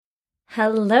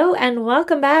Hello and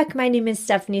welcome back. My name is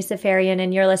Stephanie Safarian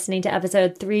and you're listening to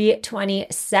episode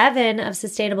 327 of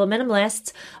Sustainable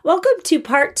Minimalists. Welcome to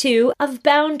part 2 of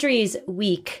Boundaries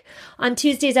Week. On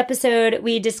Tuesday's episode,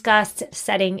 we discussed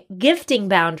setting gifting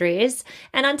boundaries.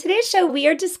 And on today's show, we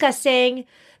are discussing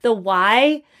the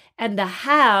why and the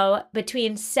how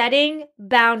between setting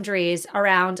boundaries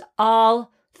around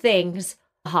all things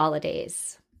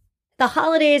holidays. The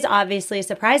holidays, obviously,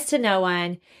 surprise to no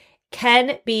one,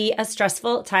 can be a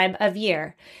stressful time of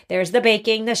year. There's the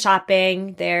baking, the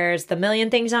shopping, there's the million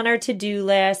things on our to-do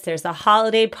list, there's the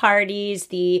holiday parties,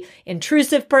 the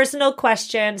intrusive personal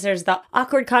questions, there's the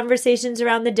awkward conversations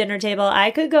around the dinner table.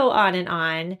 I could go on and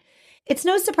on. It's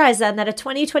no surprise then that a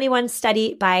 2021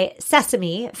 study by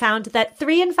Sesame found that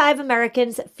 3 in 5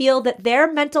 Americans feel that their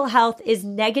mental health is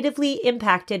negatively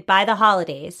impacted by the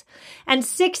holidays, and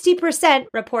 60%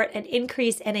 report an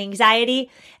increase in anxiety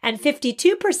and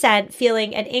 52%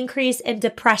 feeling an increase in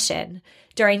depression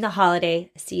during the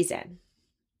holiday season.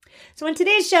 So in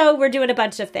today's show, we're doing a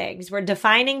bunch of things. We're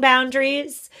defining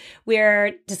boundaries.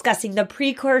 We're discussing the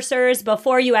precursors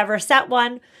before you ever set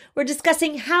one. We're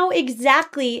discussing how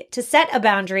exactly to set a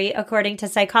boundary according to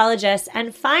psychologists.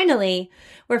 And finally,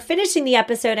 we're finishing the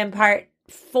episode in part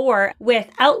 4 with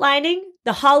outlining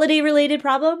the holiday-related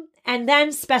problem and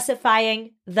then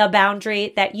specifying the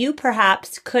boundary that you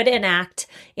perhaps could enact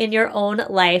in your own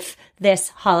life this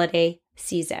holiday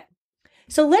season.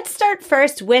 So let's start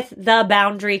first with the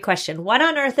boundary question. What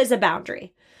on earth is a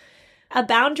boundary? A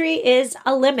boundary is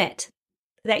a limit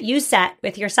that you set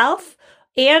with yourself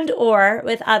and or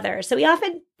with others. So we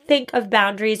often think of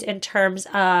boundaries in terms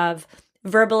of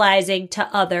verbalizing to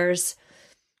others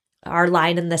our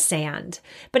line in the sand.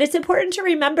 But it's important to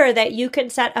remember that you can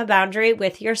set a boundary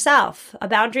with yourself. A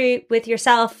boundary with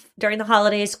yourself during the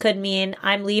holidays could mean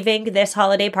I'm leaving this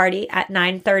holiday party at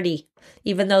 9:30,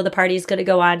 even though the party is going to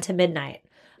go on to midnight.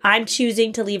 I'm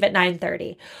choosing to leave at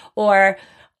 9:30. Or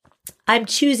I'm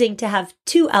choosing to have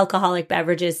 2 alcoholic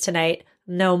beverages tonight,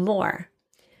 no more.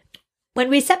 When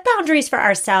we set boundaries for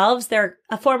ourselves, they're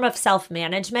a form of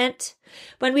self-management.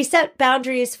 When we set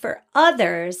boundaries for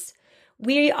others,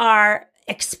 we are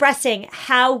expressing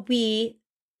how we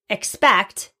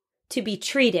expect to be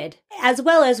treated, as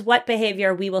well as what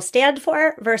behavior we will stand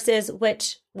for versus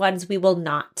which ones we will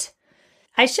not.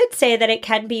 I should say that it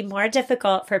can be more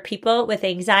difficult for people with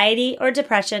anxiety or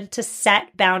depression to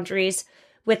set boundaries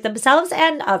with themselves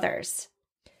and others.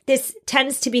 This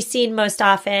tends to be seen most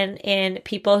often in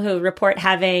people who report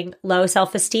having low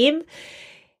self-esteem.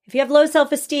 If you have low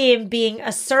self-esteem, being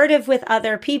assertive with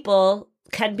other people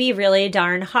can be really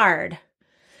darn hard.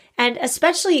 And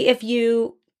especially if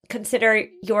you consider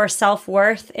your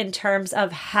self-worth in terms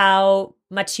of how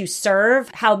much you serve,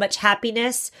 how much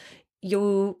happiness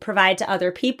you provide to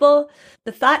other people,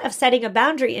 the thought of setting a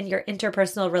boundary in your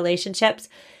interpersonal relationships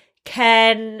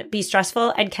can be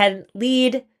stressful and can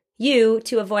lead you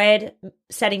to avoid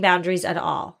setting boundaries at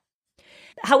all.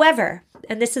 However,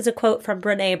 and this is a quote from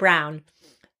Brené Brown,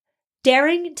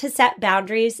 daring to set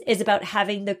boundaries is about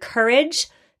having the courage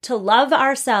to love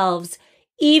ourselves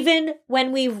even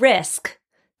when we risk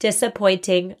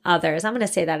disappointing others. I'm going to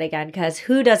say that again because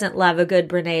who doesn't love a good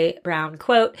Brené Brown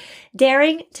quote?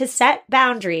 Daring to set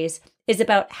boundaries is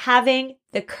about having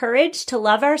the courage to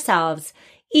love ourselves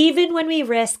even when we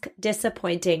risk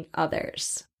disappointing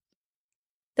others.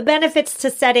 The benefits to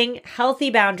setting healthy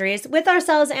boundaries with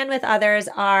ourselves and with others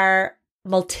are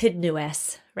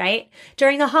multitudinous, right?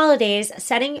 During the holidays,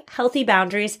 setting healthy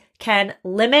boundaries can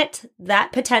limit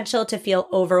that potential to feel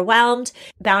overwhelmed.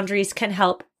 Boundaries can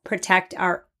help protect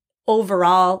our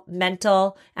overall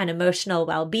mental and emotional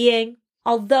well-being.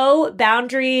 Although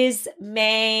boundaries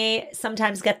may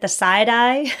sometimes get the side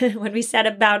eye when we set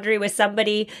a boundary with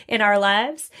somebody in our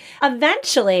lives,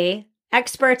 eventually,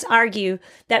 experts argue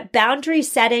that boundary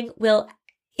setting will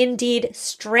indeed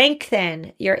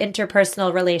strengthen your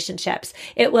interpersonal relationships.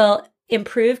 It will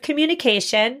improve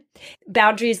communication.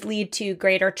 Boundaries lead to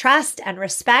greater trust and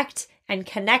respect and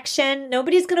connection.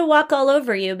 Nobody's going to walk all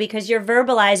over you because you're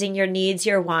verbalizing your needs,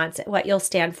 your wants, what you'll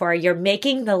stand for. You're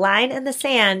making the line in the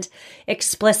sand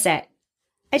explicit.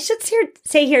 I should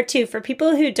say here too, for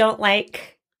people who don't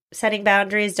like setting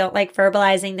boundaries, don't like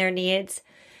verbalizing their needs,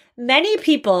 many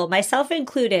people, myself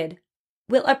included,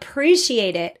 will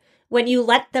appreciate it when you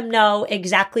let them know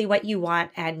exactly what you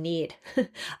want and need.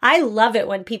 I love it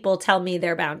when people tell me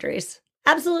their boundaries.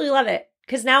 Absolutely love it.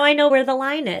 Because now I know where the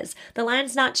line is. The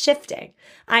line's not shifting.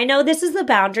 I know this is the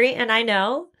boundary and I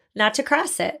know not to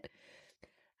cross it.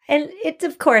 And it's,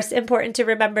 of course, important to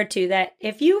remember, too, that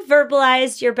if you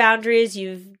verbalize your boundaries,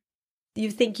 you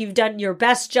think you've done your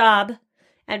best job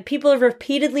and people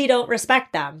repeatedly don't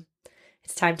respect them,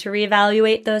 it's time to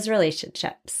reevaluate those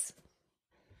relationships.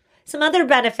 Some other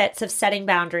benefits of setting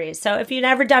boundaries. So if you've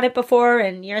never done it before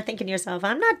and you're thinking to yourself,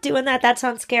 I'm not doing that, that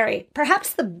sounds scary.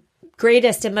 Perhaps the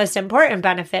greatest and most important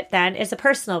benefit then is a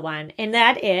personal one. And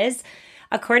that is,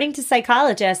 according to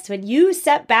psychologists, when you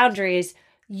set boundaries,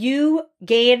 you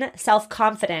gain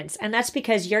self-confidence. And that's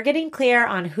because you're getting clear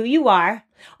on who you are,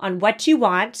 on what you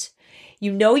want.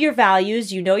 You know your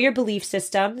values, you know your belief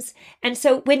systems. And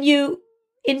so when you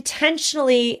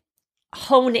intentionally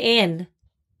hone in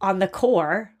on the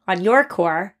core, on your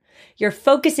core, you're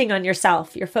focusing on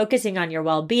yourself. You're focusing on your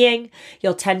well-being.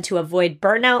 You'll tend to avoid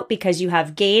burnout because you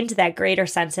have gained that greater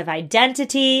sense of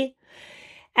identity.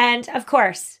 And of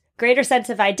course, greater sense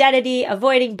of identity,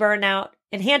 avoiding burnout,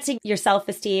 enhancing your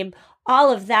self-esteem,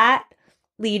 all of that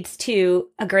leads to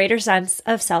a greater sense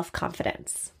of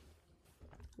self-confidence.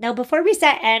 Now, before we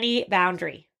set any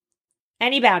boundary,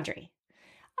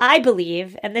 I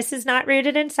believe, and this is not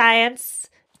rooted in science,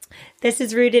 this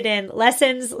is rooted in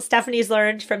lessons Stephanie's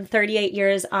learned from 38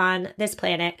 years on this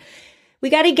planet. We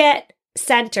got to get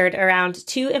centered around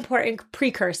two important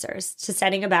precursors to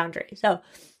setting a boundary. So,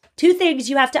 two things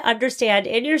you have to understand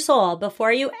in your soul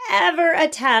before you ever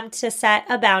attempt to set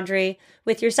a boundary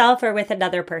with yourself or with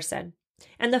another person.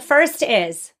 And the first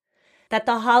is that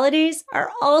the holidays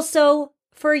are also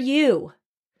for you.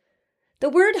 The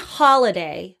word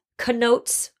holiday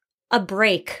connotes a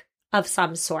break of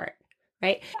some sort,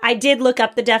 right? I did look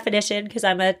up the definition because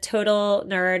I'm a total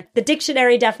nerd. The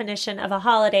dictionary definition of a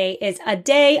holiday is a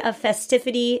day of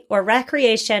festivity or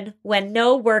recreation when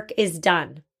no work is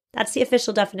done. That's the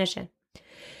official definition.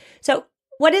 So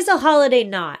what is a holiday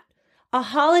not? A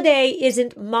holiday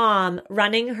isn't mom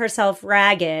running herself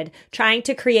ragged, trying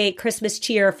to create Christmas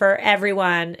cheer for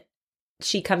everyone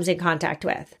she comes in contact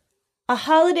with. A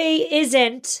holiday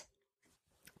isn't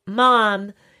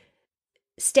mom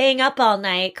staying up all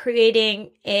night creating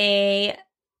a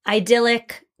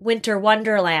idyllic winter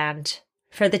wonderland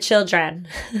for the children.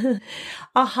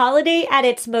 A holiday at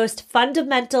its most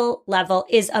fundamental level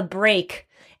is a break.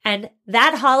 And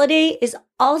that holiday is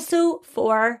also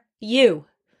for you.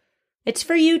 It's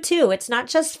for you too. It's not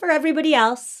just for everybody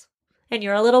else. And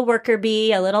you're a little worker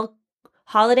bee, a little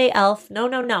holiday elf. No.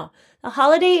 The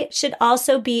holiday should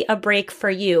also be a break for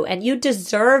you. And you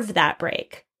deserve that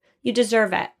break. You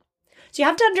deserve it. So you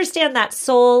have to understand that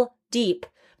soul deep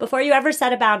before you ever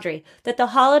set a boundary, that the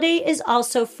holiday is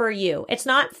also for you. It's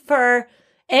not for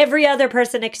every other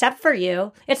person except for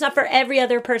you. It's not for every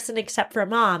other person except for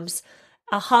moms.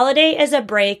 A holiday is a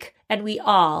break, and we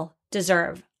all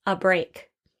deserve a break.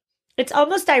 It's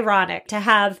almost ironic to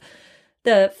have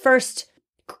the first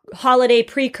holiday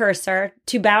precursor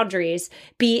to boundaries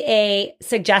be a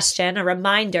suggestion, a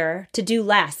reminder to do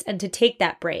less and to take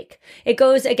that break. It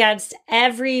goes against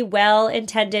every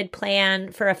well-intended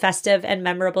plan for a festive and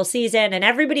memorable season, and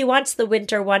everybody wants the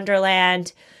winter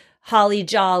wonderland, holly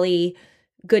jolly,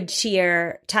 good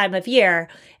cheer time of year.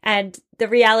 And the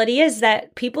reality is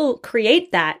that people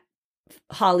create that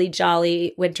holly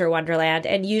jolly winter wonderland,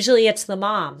 and usually it's the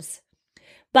moms.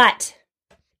 But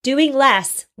doing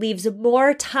less leaves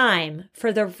more time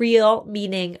for the real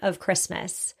meaning of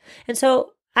Christmas. And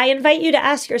so I invite you to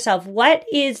ask yourself, what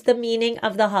is the meaning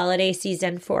of the holiday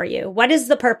season for you? What is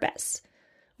the purpose?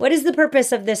 What is the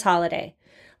purpose of this holiday?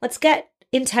 Let's get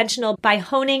intentional by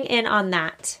honing in on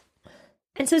that.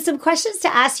 And so some questions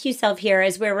to ask yourself here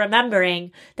as we're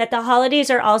remembering that the holidays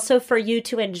are also for you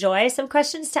to enjoy. Some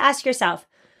questions to ask yourself.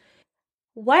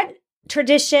 What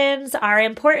traditions are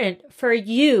important for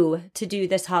you to do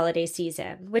this holiday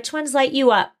season? Which ones light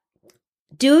you up?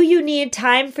 Do you need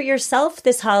time for yourself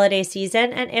this holiday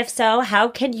season? And if so, how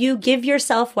can you give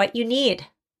yourself what you need?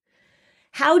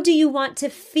 How do you want to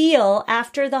feel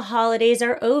after the holidays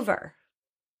are over?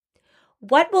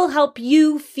 What will help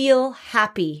you feel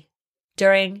happy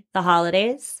during the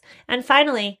holidays? And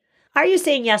finally, are you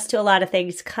saying yes to a lot of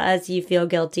things because you feel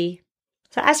guilty?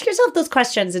 So ask yourself those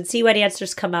questions and see what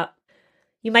answers come up.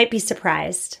 You might be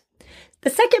surprised.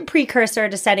 The second precursor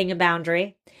to setting a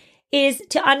boundary is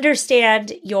to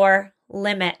understand your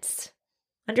limits.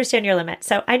 Understand your limits.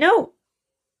 So I know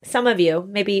some of you,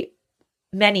 maybe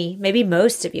many, maybe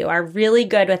most of you are really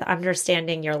good with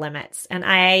understanding your limits. And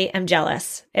I am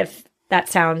jealous if that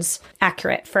sounds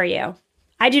accurate for you.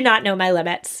 I do not know my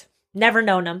limits. Never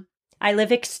known them. I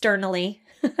live externally.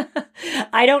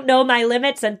 I don't know my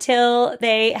limits until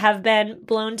they have been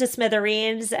blown to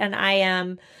smithereens and I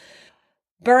am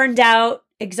burned out,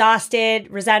 exhausted,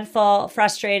 resentful,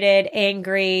 frustrated,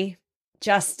 angry,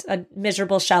 just a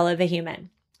miserable shell of a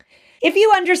human. If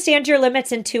you understand your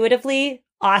limits intuitively,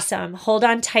 awesome. Hold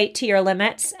on tight to your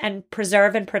limits and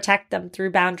preserve and protect them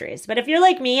through boundaries. But if you're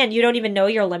like me and you don't even know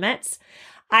your limits,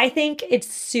 I think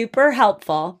it's super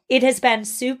helpful. It has been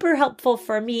super helpful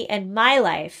for me in my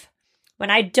life when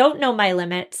I don't know my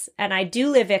limits and I do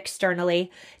live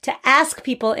externally to ask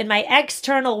people in my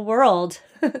external world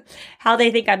how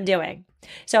they think I'm doing.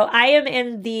 So I am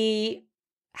in the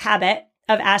habit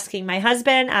of asking my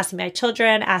husband, asking my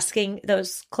children, asking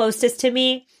those closest to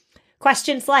me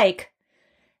questions like,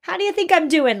 how do you think I'm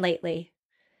doing lately?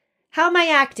 How am I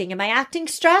acting? Am I acting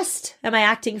stressed? Am I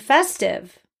acting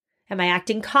festive? Am I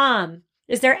acting calm?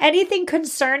 Is there anything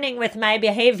concerning with my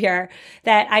behavior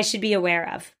that I should be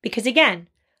aware of? Because again,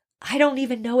 I don't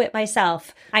even know it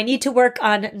myself. I need to work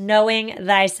on knowing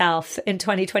thyself in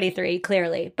 2023,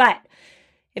 clearly. But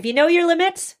if you know your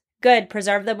limits, good,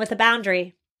 preserve them with a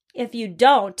boundary. If you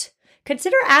don't,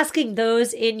 consider asking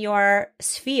those in your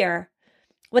sphere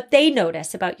what they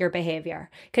notice about your behavior,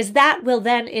 because that will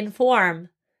then inform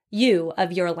you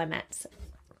of your limits.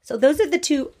 So those are the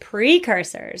two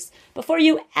precursors before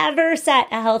you ever set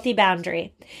a healthy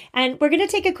boundary. And we're going to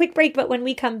take a quick break, but when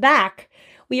we come back,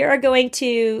 we are going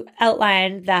to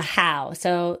outline the how.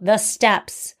 So the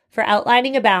steps for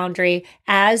outlining a boundary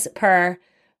as per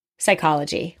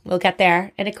psychology. We'll get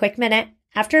there in a quick minute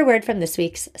after a word from this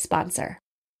week's sponsor.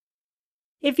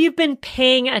 If you've been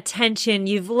paying attention,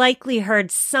 you've likely heard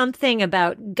something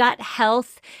about gut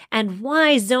health and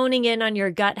why zoning in on your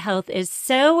gut health is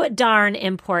so darn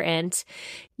important.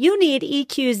 You need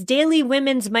EQ's Daily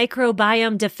Women's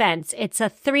Microbiome Defense. It's a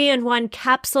 3-in-1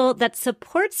 capsule that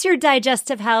supports your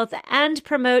digestive health and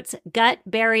promotes gut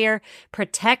barrier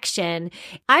protection.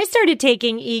 I started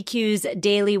taking EQ's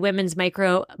Daily Women's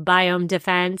Microbiome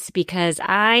Defense because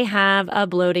I have a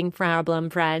bloating problem,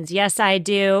 friends. Yes, I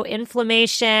do.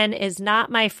 Inflammation is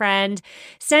not my friend.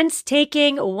 Since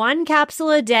taking 1 capsule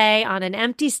a day on an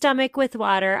empty stomach with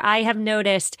water, I have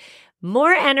noticed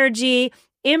more energy,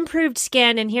 improved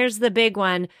skin, and here's the big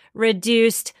one,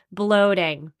 reduced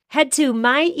bloating. Head to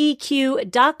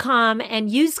myeq.com and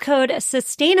use code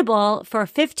SUSTAINABLE for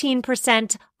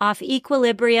 15% off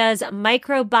Equilibria's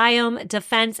microbiome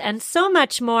defense and so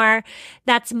much more.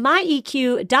 That's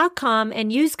myeq.com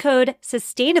and use code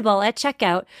SUSTAINABLE at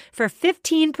checkout for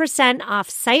 15% off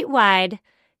site-wide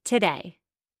today.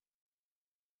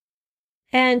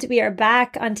 And we are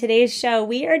back on today's show.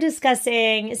 We are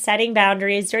discussing setting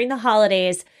boundaries during the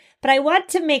holidays, but I want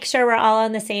to make sure we're all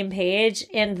on the same page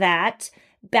in that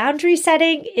boundary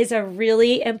setting is a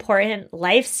really important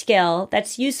life skill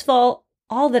that's useful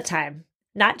all the time,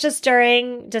 not just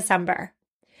during December.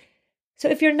 So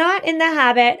if you're not in the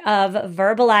habit of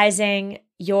verbalizing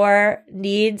your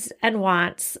needs and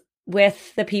wants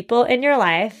with the people in your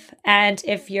life, and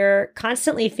if you're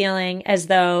constantly feeling as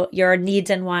though your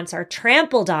needs and wants are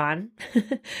trampled on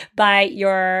by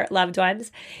your loved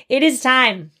ones, it is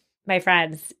time, my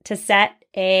friends, to set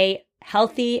a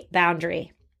healthy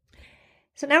boundary.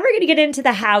 So now we're going to get into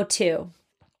the how-to.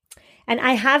 And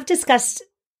I have discussed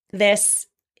this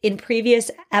in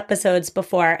previous episodes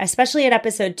before, especially at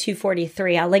episode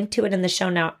 243. I'll link to it in the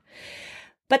show note.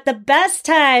 But the best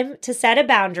time to set a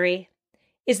boundary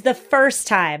is the first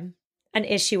time an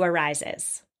issue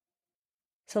arises.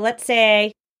 So let's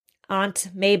say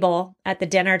Aunt Mabel at the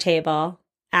dinner table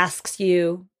asks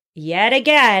you yet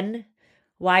again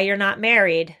why you're not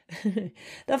married.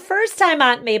 The first time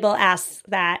Aunt Mabel asks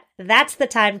that, that's the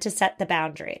time to set the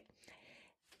boundary.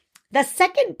 The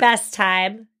second best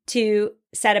time to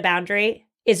set a boundary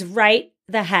is right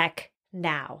the heck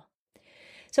now.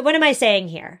 So what am I saying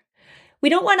here? We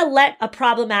don't want to let a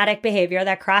problematic behavior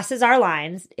that crosses our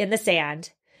lines in the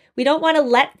sand, we don't want to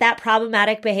let that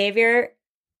problematic behavior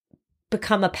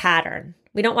become a pattern.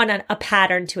 We don't want a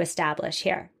pattern to establish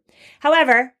here.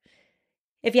 However,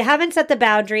 if you haven't set the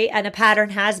boundary and a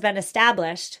pattern has been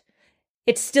established,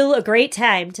 it's still a great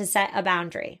time to set a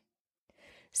boundary.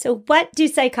 So what do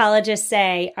psychologists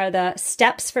say are the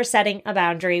steps for setting a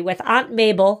boundary with Aunt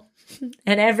Mabel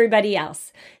and everybody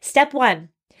else? Step 1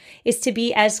 is to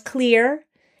be as clear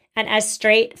and as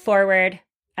straightforward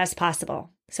as possible.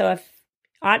 So if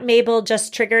Aunt Mabel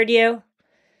just triggered you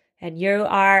and you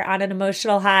are on an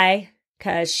emotional high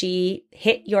because she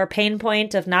hit your pain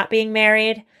point of not being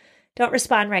married, don't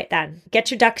respond right then.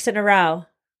 Get your ducks in a row.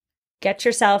 Get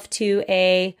yourself to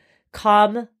a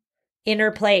calm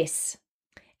inner place.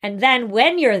 And then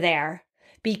when you're there,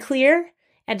 be clear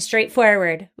and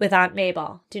straightforward with Aunt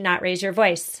Mabel. Do not raise your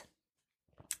voice.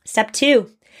 Step 2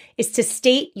 is to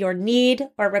state your need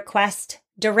or request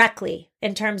directly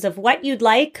in terms of what you'd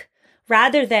like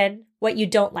rather than what you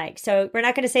don't like. So we're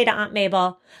not going to say to Aunt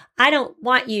Mabel, I don't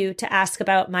want you to ask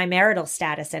about my marital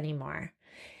status anymore.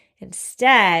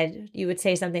 Instead, you would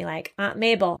say something like, Aunt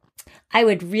Mabel, I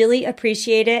would really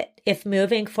appreciate it if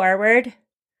moving forward,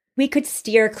 we could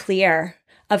steer clear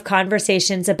of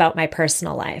conversations about my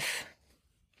personal life.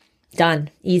 Done.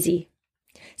 Easy.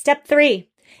 Step 3,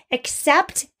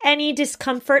 accept any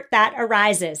discomfort that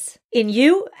arises in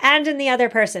you and in the other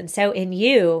person. So in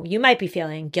you, you might be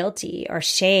feeling guilty or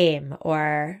shame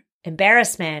or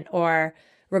embarrassment or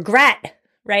regret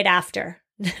right after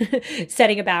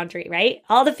setting a boundary, right?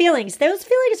 All the feelings. Those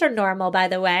feelings are normal, by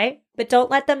the way, but don't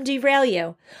let them derail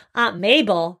you. Aunt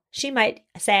Mabel, she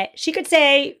could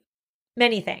say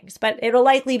many things, but it'll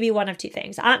likely be one of two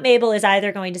things. Aunt Mabel is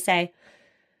either going to say,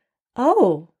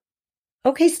 oh,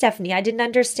 okay, Stephanie, I didn't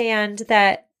understand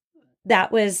that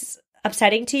was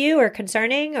upsetting to you or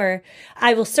concerning, or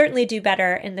I will certainly do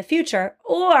better in the future.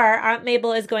 Or Aunt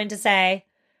Mabel is going to say,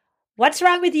 what's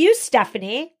wrong with you,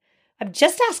 Stephanie? I'm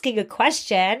just asking a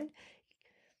question.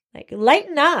 Like,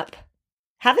 lighten up.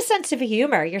 Have a sense of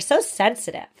humor. You're so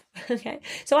sensitive. Okay.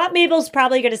 So Aunt Mabel's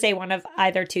probably going to say one of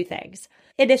either two things.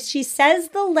 And if she says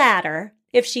the latter,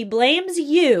 if she blames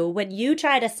you when you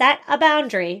try to set a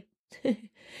boundary,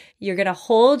 you're going to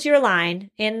hold your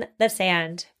line in the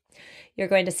sand. You're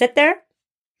going to sit there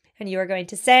and you are going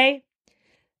to say,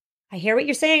 I hear what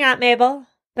you're saying, Aunt Mabel,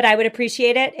 but I would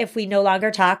appreciate it if we no longer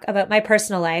talk about my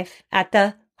personal life at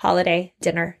the holiday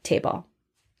dinner table.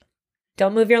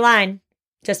 Don't move your line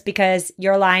just because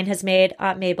your line has made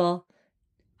Aunt Mabel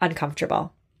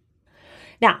uncomfortable.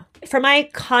 Now, for my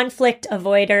conflict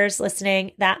avoiders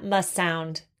listening, that must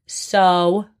sound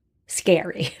so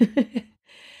scary.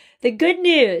 The good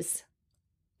news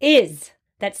is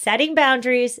that setting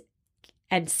boundaries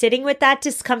and sitting with that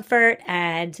discomfort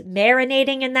and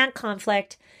marinating in that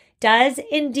conflict does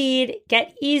indeed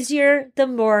get easier the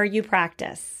more you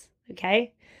practice.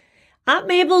 Okay? Aunt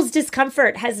Mabel's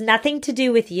discomfort has nothing to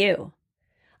do with you.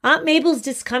 Aunt Mabel's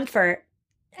discomfort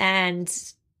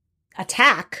and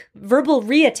verbal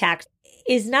reattack,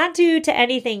 is not due to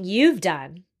anything you've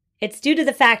done. It's due to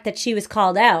the fact that she was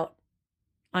called out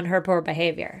on her poor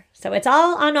behavior. So it's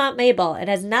all on Aunt Mabel. It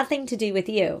has nothing to do with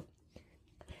you.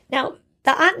 Now,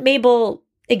 the Aunt Mabel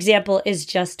example is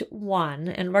just one,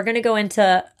 and we're going to go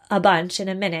into a bunch in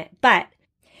a minute. But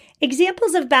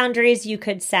examples of boundaries you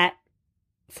could set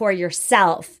for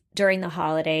yourself during the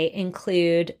holiday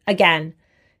include, again,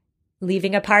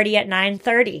 leaving a party at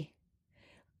 9:30,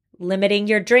 limiting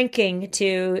your drinking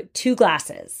to 2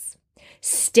 glasses,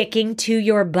 sticking to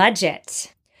your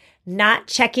budget, not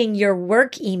checking your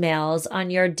work emails on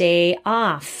your day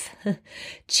off,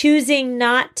 choosing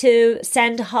not to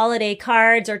send holiday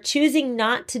cards, or choosing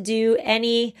not to do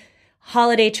any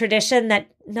holiday tradition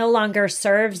that no longer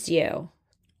serves you,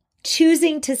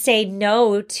 choosing to say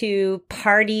no to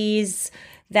parties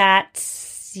that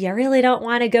you really don't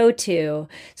want to go to.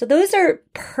 So those are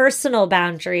personal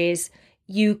boundaries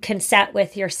you can set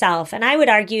with yourself. And I would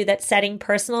argue that setting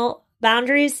personal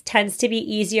boundaries tends to be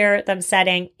easier than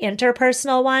setting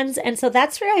interpersonal ones. And so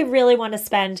that's where I really want to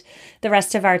spend the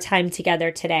rest of our time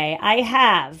together today. I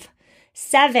have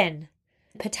 7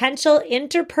 potential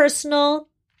interpersonal,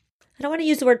 I don't want to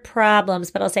use the word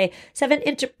problems, but I'll say 7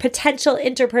 potential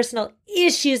interpersonal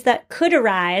issues that could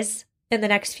arise in the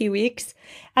next few weeks,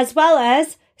 as well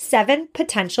as 7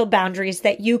 potential boundaries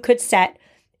that you could set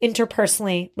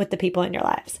interpersonally with the people in your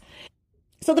lives.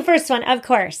 So the first one, of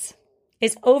course,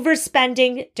 is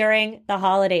overspending during the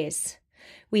holidays.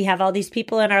 We have all these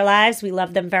people in our lives. We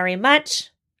love them very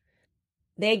much.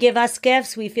 They give us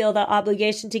gifts. We feel the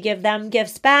obligation to give them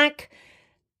gifts back.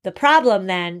 The problem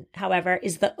then, however,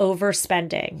 is the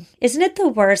overspending. Isn't it the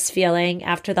worst feeling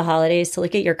after the holidays to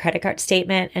look at your credit card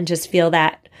statement and just feel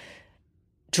that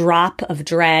drop of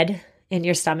dread in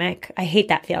your stomach? I hate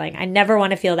that feeling. I never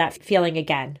want to feel that feeling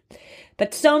again.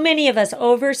 But so many of us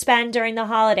overspend during the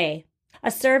holiday. A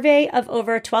survey of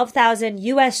over 12,000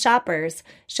 U.S. shoppers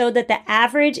showed that the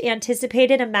average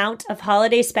anticipated amount of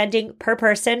holiday spending per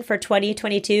person for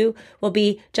 2022 will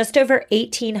be just over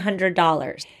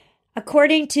 $1,800.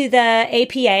 According to the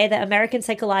APA, the American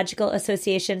Psychological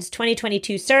Association's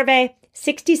 2022 survey,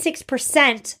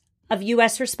 66% of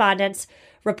U.S. respondents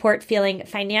report feeling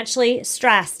financially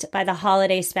stressed by the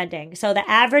holiday spending. So the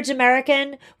average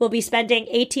American will be spending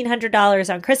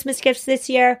 $1,800 on Christmas gifts this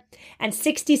year, and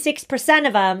 66%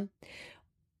 of them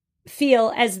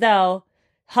feel as though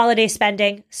holiday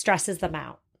spending stresses them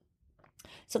out.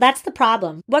 So that's the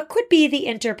problem. What could be the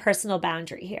interpersonal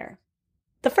boundary here?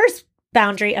 The first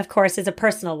boundary, of course, is a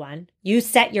personal one. You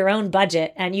set your own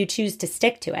budget and you choose to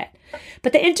stick to it.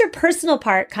 But the interpersonal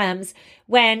part comes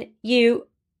when you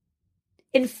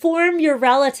inform your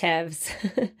relatives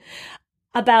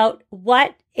about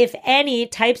what if any,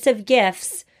 types of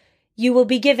gifts you will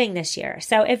be giving this year.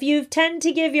 So if you tend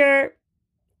to give your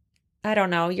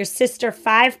sister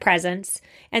 5 presents,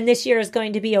 and this year is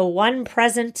going to be a 1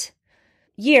 present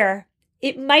year,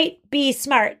 it might be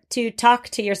smart to talk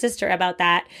to your sister about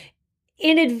that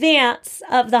in advance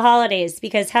of the holidays,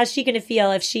 because how's she going to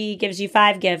feel if she gives you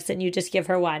 5 gifts and you just give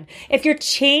her 1? If you're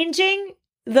changing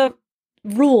the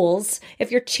rules,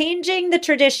 if you're changing the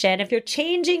tradition, if you're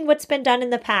changing what's been done in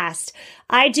the past,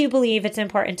 I do believe it's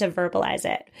important to verbalize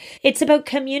it. It's about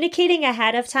communicating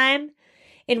ahead of time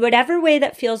in whatever way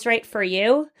that feels right for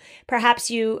you.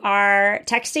 Perhaps you are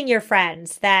texting your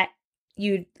friends that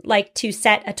you'd like to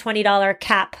set a $20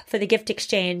 cap for the gift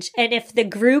exchange. And if the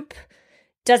group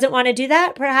doesn't want to do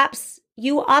that, perhaps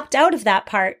you opt out of that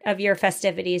part of your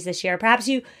festivities this year. Perhaps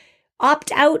you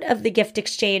opt out of the gift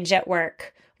exchange at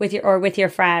work with your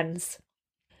friends.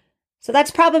 So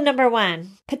that's problem number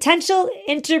 1. Potential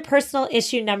interpersonal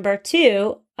issue number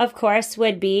 2, of course,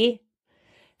 would be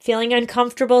feeling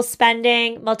uncomfortable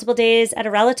spending multiple days at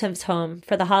a relative's home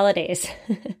for the holidays.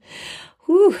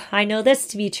 Whew, I know this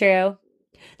to be true.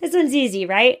 This one's easy,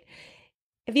 right?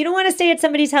 If you don't want to stay at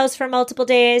somebody's house for multiple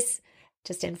days,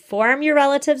 just inform your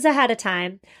relatives ahead of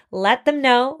time. Let them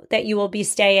know that you will be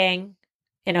staying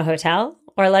in a hotel,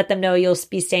 or let them know you'll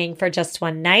be staying for just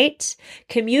 1 night.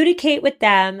 Communicate with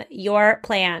them your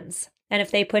plans. And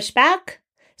if they push back,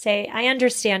 say, I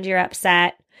understand you're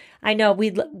upset. I know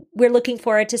we're looking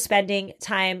forward to spending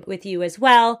time with you as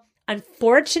well.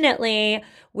 Unfortunately,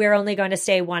 we're only going to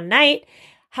stay 1 night.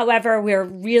 However, we're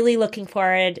really looking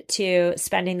forward to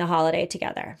spending the holiday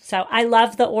together. So I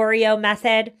love the Oreo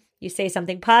method. You say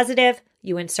something positive,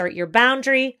 you insert your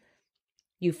boundary,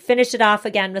 you finish it off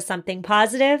again with something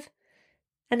positive,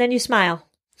 and then you smile.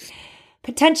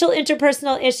 Potential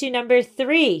interpersonal issue number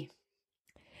 3.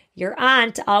 Your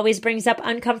aunt always brings up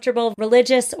uncomfortable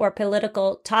religious or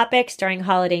political topics during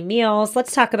holiday meals.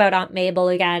 Let's talk about Aunt Mabel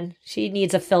again. She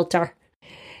needs a filter.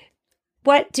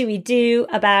 What do we do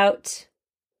about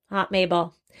Aunt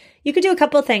Mabel? You could do a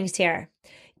couple things here.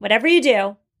 Whatever you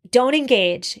do, don't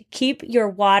engage. Keep your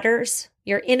waters,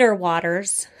 your inner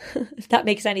waters, if that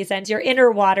makes any sense, your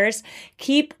inner waters,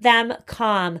 keep them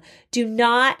calm. Do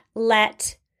not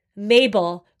let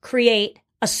Mabel create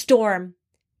a storm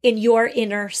in your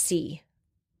inner sea.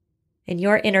 In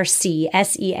your inner sea,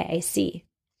 S-E-A-C.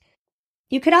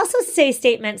 You could also say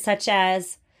statements such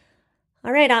as,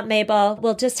 all right, Aunt Mabel,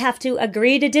 we'll just have to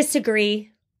agree to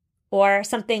disagree. Or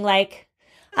something like,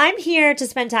 I'm here to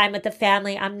spend time with the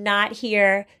family. I'm not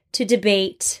here to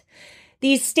debate.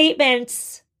 These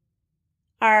statements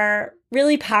are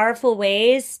really powerful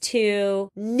ways to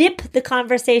nip the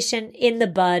conversation in the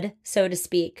bud, so to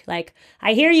speak. Like,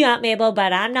 I hear you, Aunt Mabel,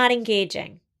 but I'm not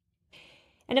engaging.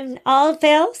 And if all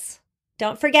fails,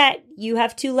 don't forget, you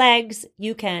have 2 legs.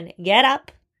 You can get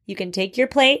up, you can take your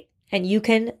plate, and you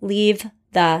can leave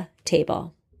the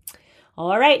table.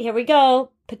 All right, here we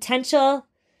go. Potential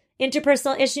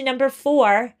interpersonal issue number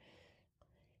 4.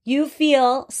 You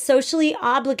feel socially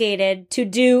obligated to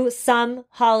do some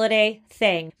holiday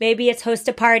thing. Maybe it's host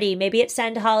a party. Maybe it's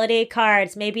send holiday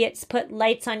cards. Maybe it's put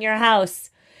lights on your house.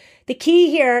 The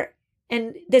key here,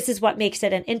 and this is what makes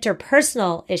it an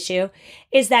interpersonal issue,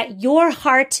 is that your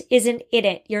heart isn't in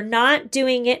it. You're not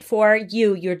doing it for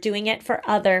you. You're doing it for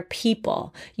other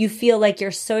people. You feel like you're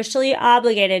socially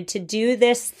obligated to do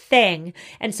this thing.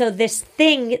 And so this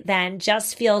thing then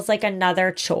just feels like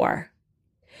another chore.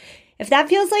 If that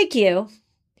feels like you,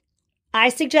 I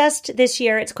suggest this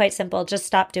year it's quite simple. Just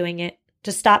stop doing it.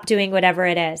 Just stop doing whatever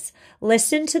it is.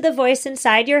 Listen to the voice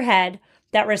inside your head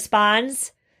that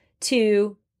responds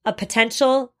to a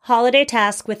potential holiday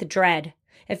task with dread.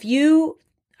 If you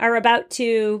are about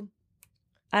to,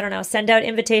 send out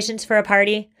invitations for a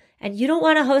party and you don't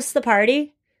want to host the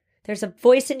party, there's a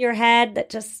voice in your head that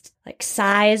just like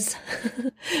sighs,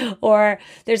 or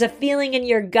there's a feeling in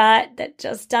your gut that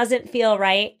just doesn't feel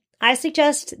right. I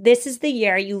suggest this is the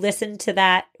year you listen to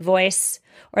that voice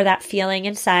or that feeling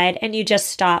inside and you just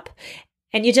stop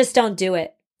and you just don't do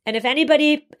it. And if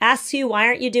anybody asks you, why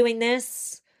aren't you doing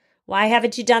this? Why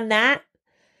haven't you done that?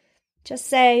 Just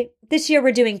say, this year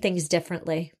we're doing things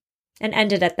differently, and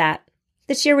end it at that.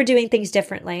 This year we're doing things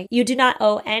differently. You do not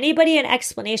owe anybody an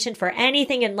explanation for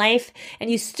anything in life, and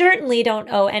you certainly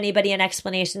don't owe anybody an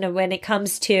explanation when it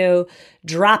comes to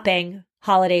dropping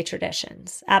holiday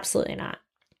traditions. Absolutely not.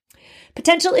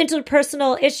 Potential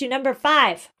interpersonal issue number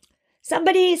 5.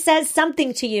 Somebody says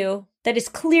something to you that is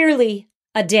clearly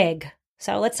a dig.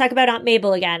 So let's talk about Aunt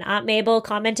Mabel again. Aunt Mabel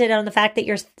commented on the fact that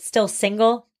you're still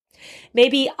single.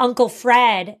 Maybe Uncle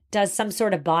Fred does some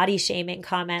sort of body shaming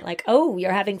comment like, oh,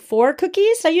 you're having 4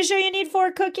 cookies? Are you sure you need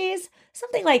 4 cookies?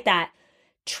 Something like that.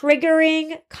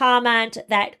 Triggering comment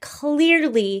that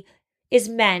clearly is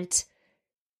meant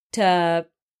to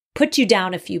put you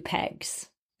down a few pegs.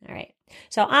 All right.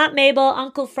 So Aunt Mabel,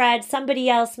 Uncle Fred, somebody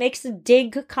else makes a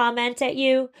dig comment at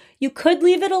you. You could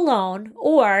leave it alone,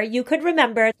 or you could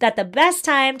remember that the best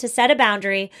time to set a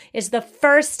boundary is the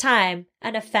first time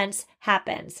an offense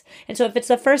happens. And so if it's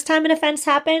the first time an offense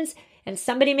happens and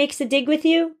somebody makes a dig with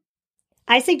you,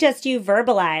 I suggest you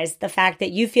verbalize the fact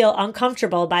that you feel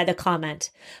uncomfortable by the comment.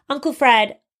 Uncle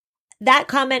Fred, that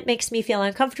comment makes me feel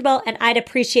uncomfortable, and I'd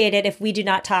appreciate it if we do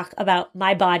not talk about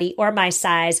my body or my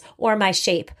size or my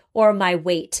shape or my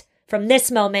weight from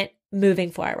this moment moving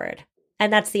forward.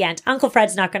 And that's the end. Uncle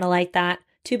Fred's not going to like that.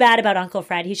 Too bad about Uncle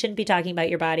Fred. He shouldn't be talking about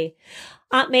your body.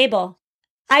 Aunt Mabel,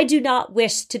 I do not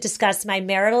wish to discuss my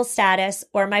marital status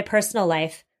or my personal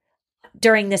life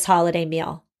during this holiday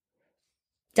meal.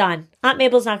 Done. Aunt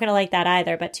Mabel's not going to like that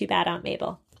either, but too bad, Aunt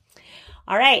Mabel.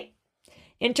 All right.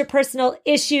 Interpersonal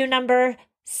issue number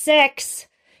 6.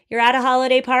 You're at a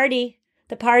holiday party.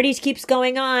 The party keeps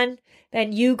going on.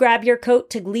 Then you grab your coat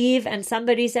to leave and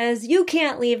somebody says, you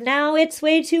can't leave now. It's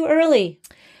way too early.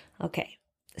 Okay.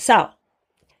 So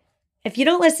if you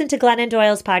don't listen to Glennon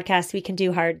Doyle's podcast, We Can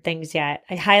Do Hard Things Yet,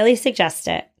 I highly suggest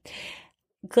it.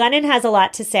 Glennon has a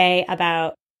lot to say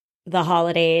about the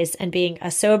holidays and being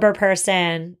a sober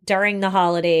person during the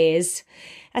holidays.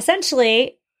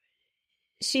 Essentially,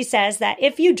 she says that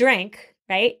if you drink,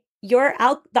 right,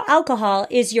 the alcohol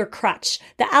is your crutch.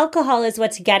 The alcohol is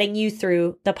what's getting you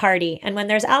through the party. And when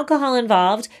there's alcohol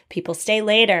involved, people stay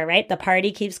later, right? The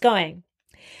party keeps going.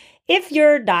 If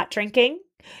you're not drinking,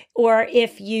 or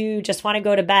if you just want to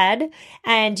go to bed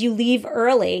and you leave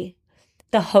early,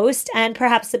 the host and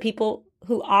perhaps the people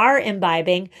who are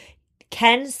imbibing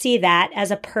can see that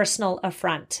as a personal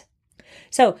affront.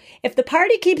 So if the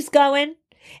party keeps going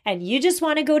and you just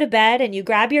want to go to bed and you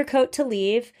grab your coat to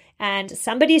leave and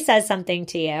somebody says something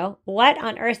to you, what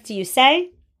on earth do you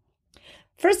say?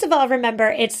 First of all, remember,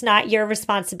 it's not your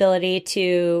responsibility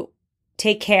to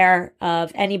take care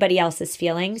of anybody else's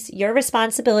feelings. Your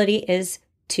responsibility is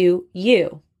to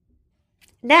you.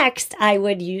 Next, I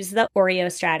would use the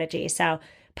Oreo strategy. So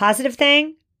positive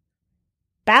thing,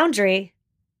 boundary,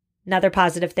 another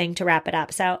positive thing to wrap it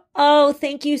up. So,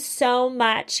 thank you so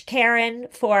much, Karen,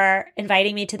 for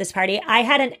inviting me to this party. I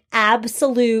had an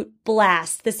absolute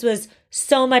blast. This was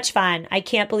so much fun. I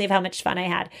can't believe how much fun I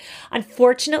had.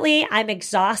 Unfortunately, I'm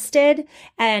exhausted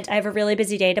and I have a really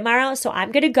busy day tomorrow, so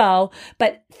I'm going to go.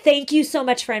 But thank you so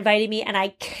much for inviting me, and I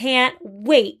can't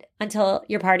wait until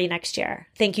your party next year.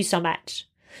 Thank you so much.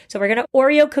 So we're going to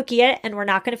Oreo cookie it, and we're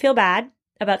not going to feel bad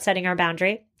about setting our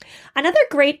boundary. Another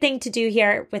great thing to do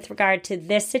here with regard to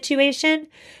this situation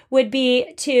would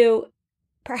be to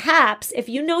perhaps, if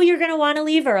you know you're going to want to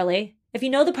leave early, if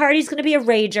you know the party's going to be a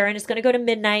rager and it's going to go to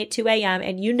midnight, 2 a.m.,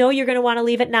 and you know you're going to want to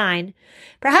leave at 9,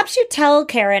 perhaps you tell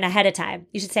Karen ahead of time.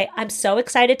 You should say, I'm so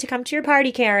excited to come to your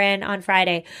party, Karen, on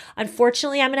Friday.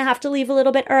 Unfortunately, I'm going to have to leave a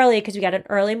little bit early because we got an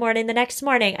early morning the next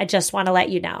morning. I just want to let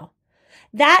you know.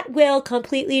 That will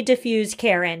completely diffuse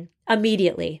Karen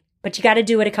immediately. But you got to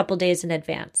do it a couple days in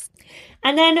advance.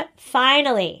 And then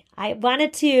finally, I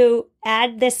wanted to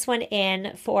add this one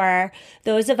in for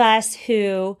those of us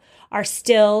who are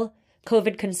still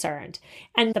COVID concerned.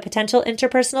 And the potential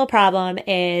interpersonal problem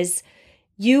is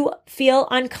you feel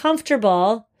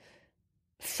uncomfortable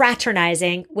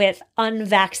fraternizing with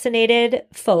unvaccinated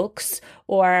folks,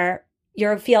 or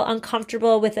you feel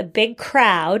uncomfortable with a big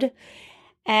crowd,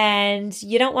 and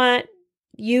you don't want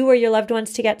you or your loved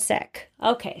ones to get sick.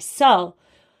 Okay, so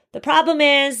the problem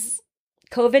is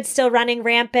COVID's still running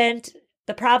rampant.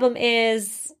 The problem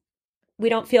is we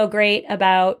don't feel great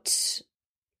about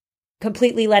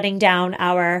completely letting down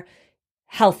our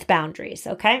health boundaries,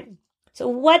 okay? So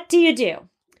what do you do?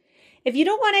 If you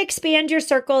don't want to expand your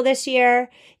circle this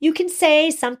year, you can say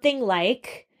something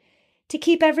like, to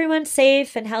keep everyone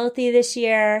safe and healthy this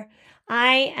year,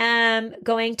 I am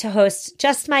going to host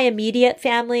just my immediate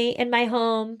family in my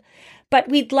home, but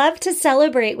we'd love to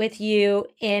celebrate with you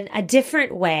in a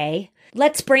different way.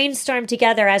 Let's brainstorm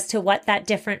together as to what that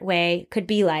different way could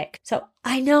be like. So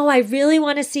I know I really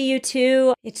want to see you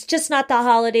too. It's just not the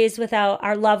holidays without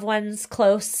our loved ones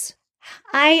close.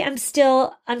 I am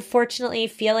still, unfortunately,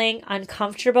 feeling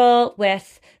uncomfortable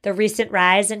with the recent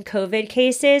rise in COVID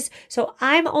cases. So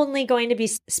I'm only going to be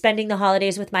spending the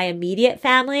holidays with my immediate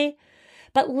family.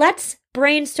 But let's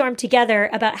brainstorm together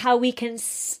about how we can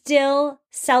still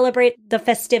celebrate the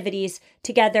festivities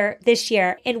together this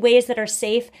year in ways that are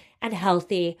safe and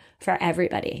healthy for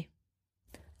everybody.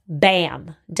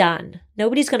 Bam, done.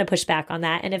 Nobody's going to push back on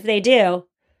that. And if they do,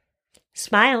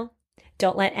 smile.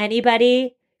 Don't let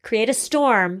anybody create a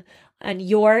storm on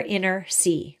your inner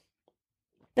sea.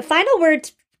 The final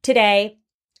word today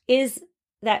is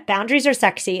that boundaries are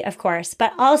sexy, of course,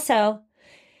 but also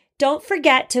don't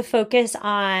forget to focus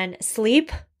on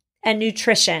sleep and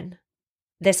nutrition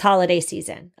this holiday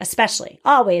season, especially.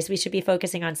 Always, we should be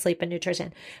focusing on sleep and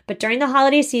nutrition, but during the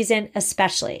holiday season,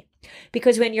 especially,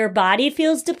 because when your body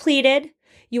feels depleted,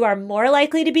 you are more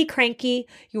likely to be cranky.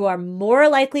 You are more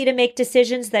likely to make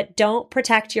decisions that don't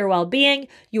protect your well-being.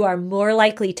 You are more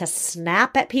likely to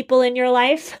snap at people in your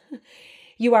life.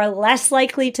 You are less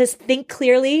likely to think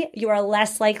clearly. You are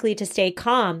less likely to stay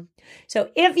calm.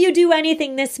 So if you do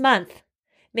anything this month,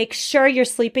 make sure you're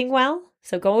sleeping well.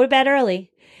 So go to bed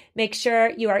early. Make sure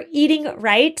you are eating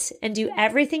right and do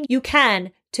everything you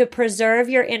can to preserve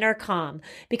your inner calm.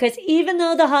 Because even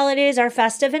though the holidays are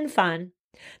festive and fun,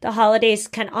 the holidays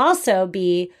can also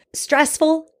be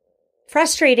stressful,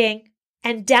 frustrating,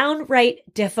 and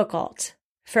downright difficult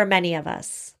for many of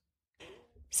us.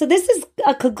 So this is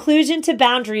a conclusion to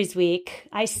Boundaries Week.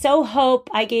 I so hope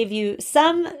I gave you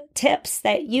some tips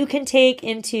that you can take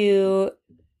into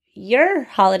your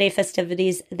holiday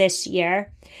festivities this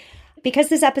year. Because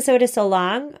this episode is so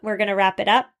long, we're going to wrap it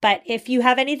up. But if you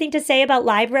have anything to say about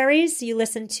libraries, you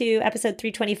listen to episode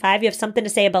 325, you have something to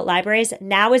say about libraries,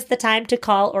 now is the time to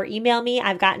call or email me.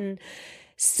 I've gotten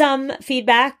some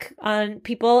feedback on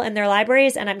people and their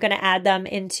libraries, and I'm going to add them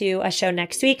into a show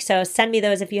next week. So send me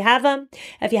those if you have them.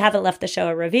 If you haven't left the show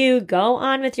a review, go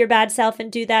on with your bad self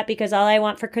and do that, because all I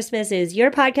want for Christmas is your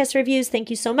podcast reviews.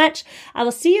 Thank you so much. I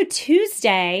will see you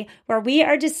Tuesday, where we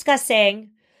are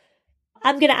discussing,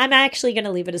 I'm actually going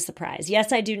to leave it a surprise.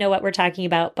 Yes, I do know what we're talking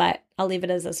about, but I'll leave it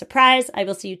as a surprise. I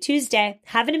will see you Tuesday.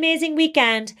 Have an amazing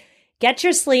weekend. Get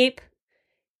your sleep,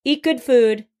 eat good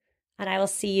food, and I will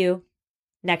see you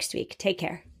next week. Take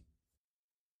care.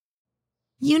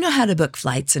 You know how to book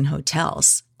flights and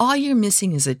hotels. All you're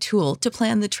missing is a tool to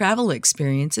plan the travel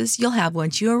experiences you'll have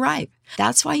once you arrive.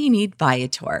 That's why you need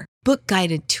Viator. Book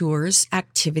guided tours,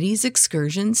 activities,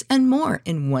 excursions, and more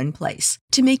in one place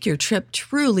to make your trip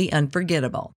truly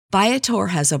unforgettable. Viator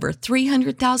has over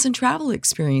 300,000 travel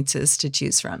experiences to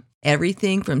choose from.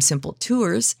 Everything from simple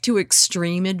tours to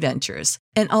extreme adventures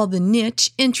and all the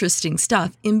niche, interesting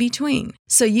stuff in between.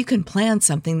 So you can plan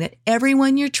something that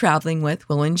everyone you're traveling with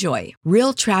will enjoy.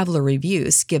 Real traveler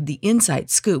reviews give the inside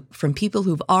scoop from people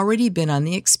who've already been on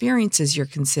the experiences you're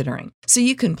considering. So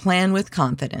you can plan with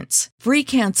confidence. Free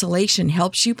cancellation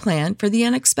helps you plan for the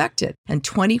unexpected. And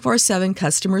 24/7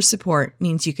 customer support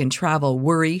means you can travel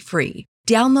worry-free.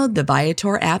 Download the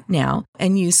Viator app now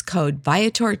and use code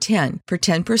Viator10 for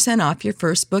 10% off your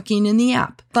first booking in the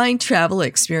app. Find travel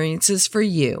experiences for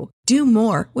you. Do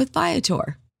more with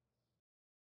Viator.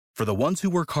 For the ones who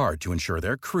work hard to ensure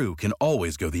their crew can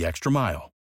always go the extra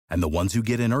mile, and the ones who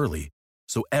get in early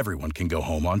so everyone can go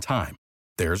home on time,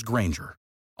 there's Grainger,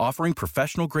 offering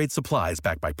professional-grade supplies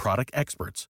backed by product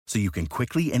experts so you can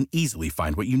quickly and easily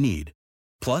find what you need.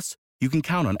 Plus, you can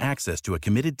count on access to a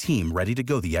committed team ready to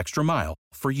go the extra mile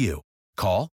for you.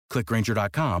 Call, click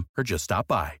Grainger.com, or just stop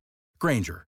by.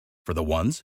 Grainger, for the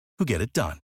ones who get it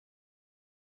done.